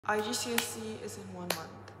Igcse is in 1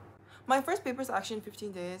 month. My first paper is actually in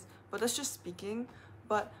 15 days, but that's just speaking.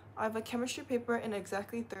 But I have a chemistry paper in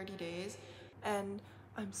exactly 30 days, and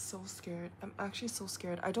I'm so scared. I'm actually so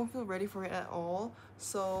scared. I don't feel ready for it at all.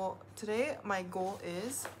 So today, my goal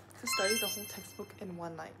is to study the whole textbook in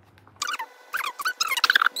one night.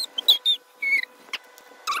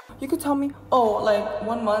 You could tell me, oh, like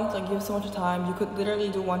 1 month, like you have so much time, you could literally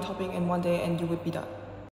do one topic in one day and you would be done.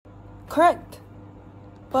 Correct.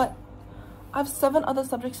 But I have 7 other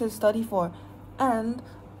subjects to study for, and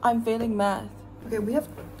I'm failing math. Okay, we have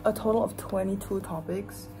a total of 22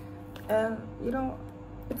 topics, and you know,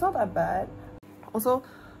 it's not that bad. Also,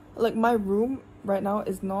 like my room right now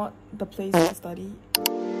is not the place to study.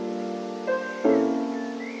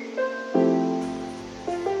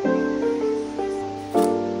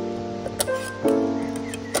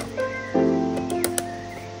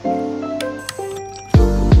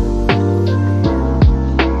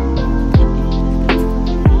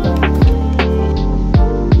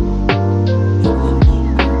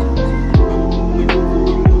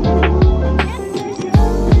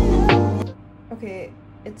 Okay,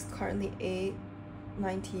 it's currently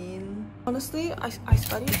 8:19. Honestly, I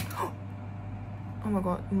studied. Oh my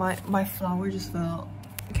god, my flower just fell.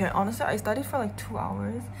 Okay, honestly, I studied for like 2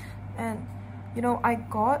 hours, and you know, I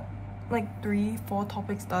got like 3-4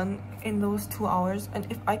 topics done in those 2 hours, and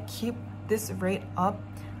if I keep this rate up,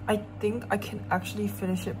 I think I can actually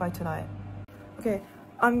finish it by tonight. Okay,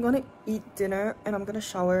 I'm gonna eat dinner and I'm gonna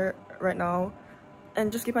shower right now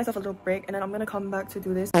and just give myself a little break, and then I'm gonna come back to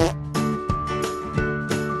do this.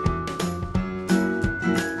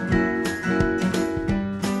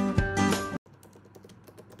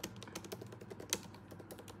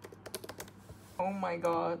 Oh my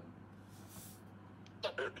god.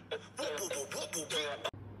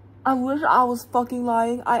 I wish I was fucking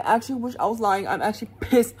lying. I actually wish I was lying. I'm actually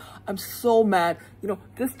pissed. I'm so mad. You know,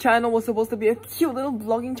 this channel was supposed to be a cute little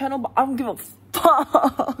vlogging channel, but I don't give a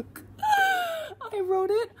fuck. I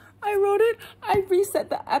wrote it. I reset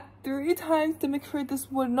the app 3 times to make sure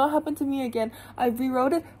this would not happen to me again. I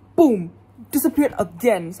rewrote it. Boom. Disappeared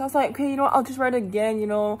again. So I was like, okay, you know what, I'll just write it again, you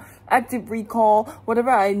know, active recall, whatever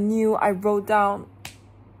I knew, I wrote down.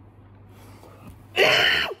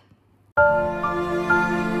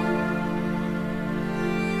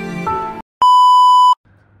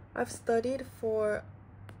 I've studied for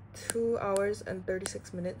 2 hours and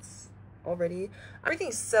 36 minutes already. I'm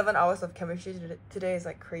taking 7 hours of chemistry today is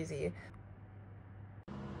like crazy.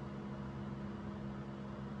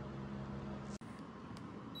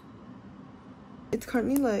 It's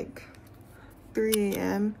currently like 3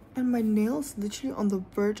 AM and my nail's literally on the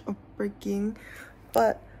verge of breaking,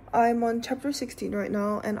 but I'm on chapter 16 right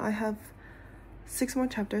now and I have 6 more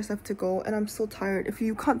chapters left to go, and I'm so tired. If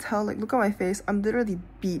you can't tell, like, look at my face. I'm literally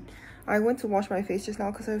beat. I went to wash my face just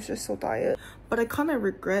now because I was just so tired, but I kind of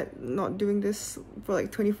regret not doing this for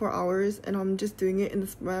like 24 hours, and I'm just doing it in the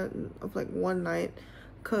span of like one night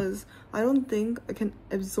because I don't think I can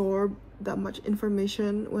absorb that much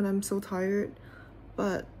information when I'm so tired.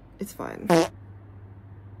 But it's fine.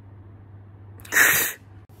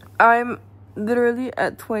 I'm literally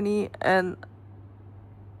at 20 and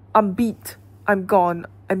I'm beat. I'm gone.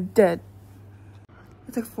 I'm dead.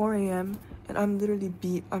 It's like 4 AM and I'm literally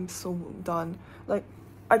beat. I'm so done. Like,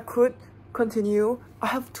 I could continue. I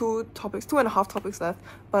have 2.5 topics left,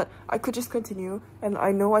 but I could just continue, and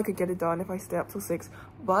I know I could get it done if I stay up till 6.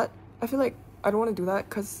 But I feel like I don't want to do that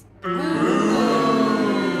because like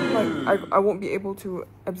I won't be able to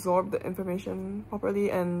absorb the information properly,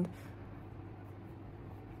 and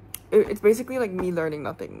it's basically like me learning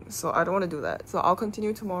nothing. So I don't want to do that. So I'll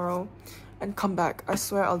continue tomorrow and come back. I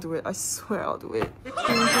swear I'll do it. I swear I'll do it.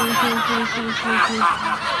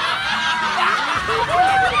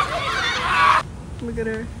 Look at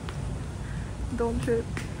her. Don't trip.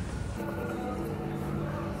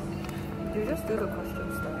 You just do the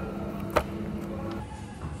question stuff.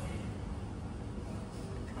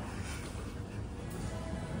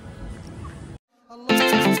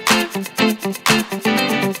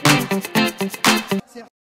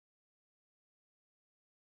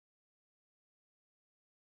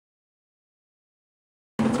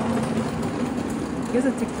 Here's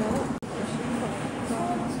a TikTok.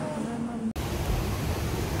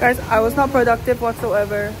 Guys, I was not productive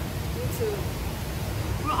whatsoever. Me too.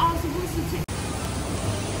 Well, I was supposed to take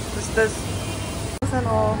This and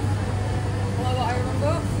all. Oh my god, I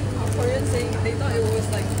remember a Korean saying they thought it was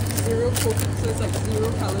like 0 cook, so it's like 0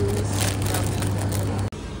 calories.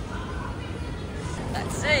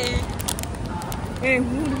 Let's see. Hey,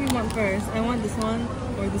 who do we want first? I want this one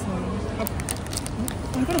or this one.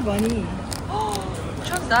 I got a bunny. Oh, Which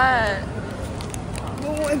one's that?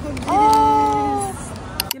 Oh, I got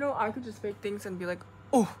this. You know, I could just fake things and be like,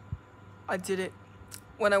 oh, I did it.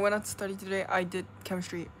 When I went out to study today, I did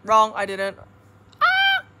chemistry. Wrong, I didn't.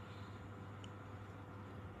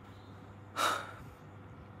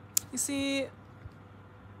 You see,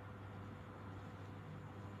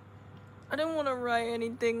 I didn't want to write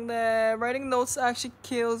anything there. Writing notes actually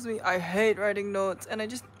kills me. I hate writing notes, and I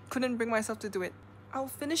just couldn't bring myself to do it. I'll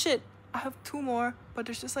finish it. I have 2 more, but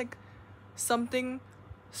there's just like something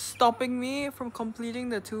stopping me from completing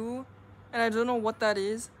the 2, and I don't know what that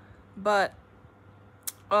is, but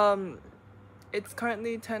it's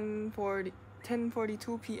currently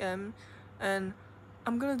 10:42 p.m. and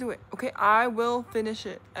I'm gonna do it, okay? I will finish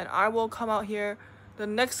it, and I will come out here. The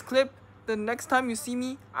next clip, the next time you see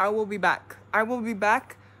me, I will be back. I will be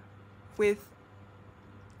back with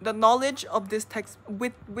the knowledge of this text,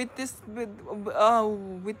 with this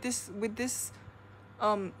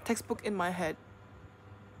textbook in my head,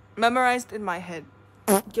 memorized in my head.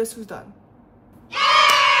 Guess who's done?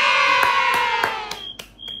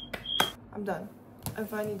 I'm done. I'm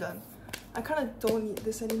finally done. I kind of don't need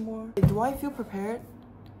this anymore. Do I feel prepared?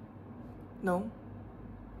 No.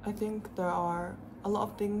 I think there are a lot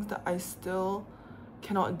of things that I still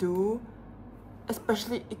cannot do,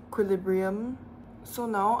 especially equilibrium. So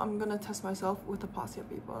now I'm gonna test myself with the past year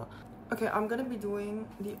paper. Okay, I'm gonna be doing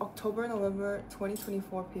the October-November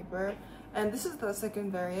 2024 paper, and this is the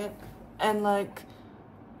second variant, and like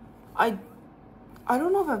I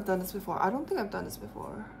don't know if I've done this before. I don't think I've done this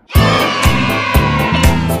before.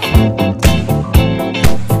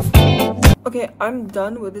 Okay, I'm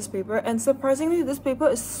done with this paper, and surprisingly this paper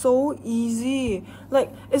is so easy.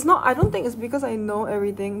 Like, it's not, I don't think it's because I know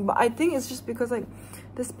everything, but I think it's just because like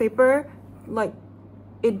this paper, like,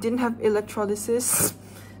 it didn't have electrolysis.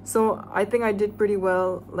 So I think I did pretty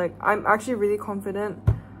well. Like, I'm actually really confident.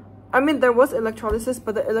 I mean, there was electrolysis,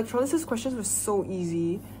 but the electrolysis questions were so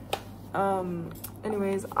easy.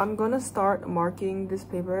 Anyways, I'm gonna start marking this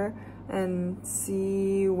paper and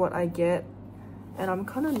see what I get, and I'm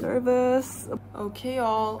kind of nervous. Okay,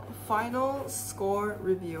 y'all, final score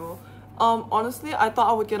review. Honestly, I thought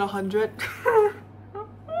I would get 100.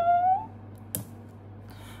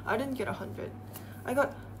 I didn't get 100. I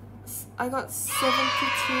got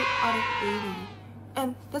 72 out of 80,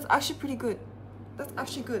 and that's actually pretty good. That's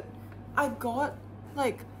actually good. I got,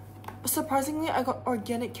 like, surprisingly, I got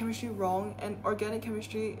organic chemistry wrong, and organic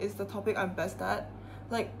chemistry is the topic I'm best at.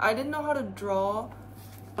 Like, I didn't know how to draw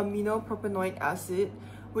aminopropanoic acid,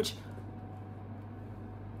 which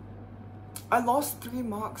I lost 3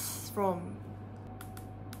 marks from.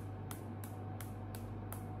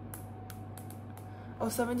 Oh,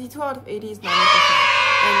 72 out of 80 is 90%,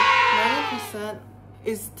 and 90%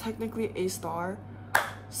 is technically A star.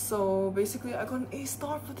 So basically, I got an A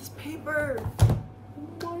star for this paper.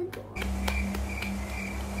 Oh my god.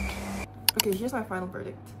 Okay, here's my final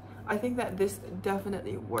verdict. I think that this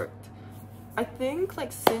definitely worked. I think,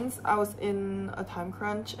 like, since I was in a time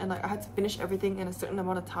crunch and like I had to finish everything in a certain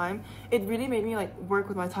amount of time, it really made me like work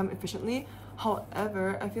with my time efficiently.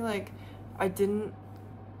 However, I feel like I didn't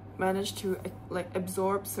manage to like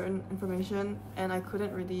absorb certain information, and I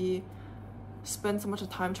couldn't really spend so much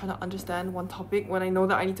time trying to understand one topic when I know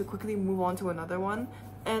that I need to quickly move on to another one.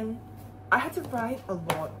 And I had to write a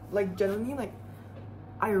lot. Like, generally, like,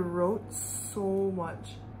 I wrote so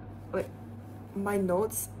much. Like, my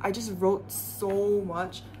notes, I just wrote so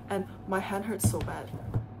much, and my hand hurts so bad.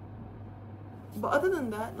 But other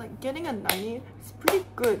than that, like, getting a 90 is pretty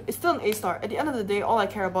good. It's still an A star. At the end of the day, all I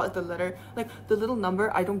care about is the letter. Like, the little number,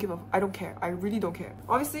 I don't care. I really don't care.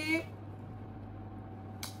 Obviously,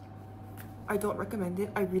 I don't recommend it.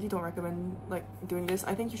 I really don't recommend like doing this.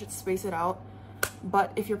 I think you should space it out.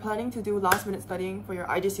 But if you're planning to do last minute studying for your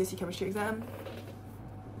IGCSE chemistry exam,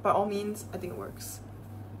 by all means, I think it works.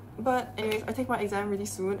 But anyways, I take my exam really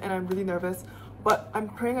soon and I'm really nervous, but I'm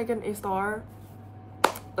praying I get an A star.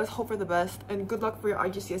 Let's hope for the best, and good luck for your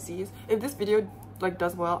IGCSEs. If this video like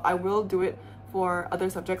does well, I will do it for other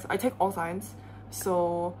subjects. I take all science,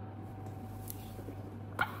 so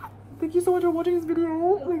thank you so much for watching this video.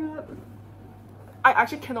 Oh my god, I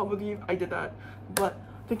actually cannot believe I did that, but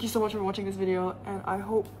thank you so much for watching this video, and I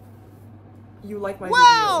hope you like my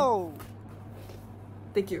video.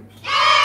 Thank you.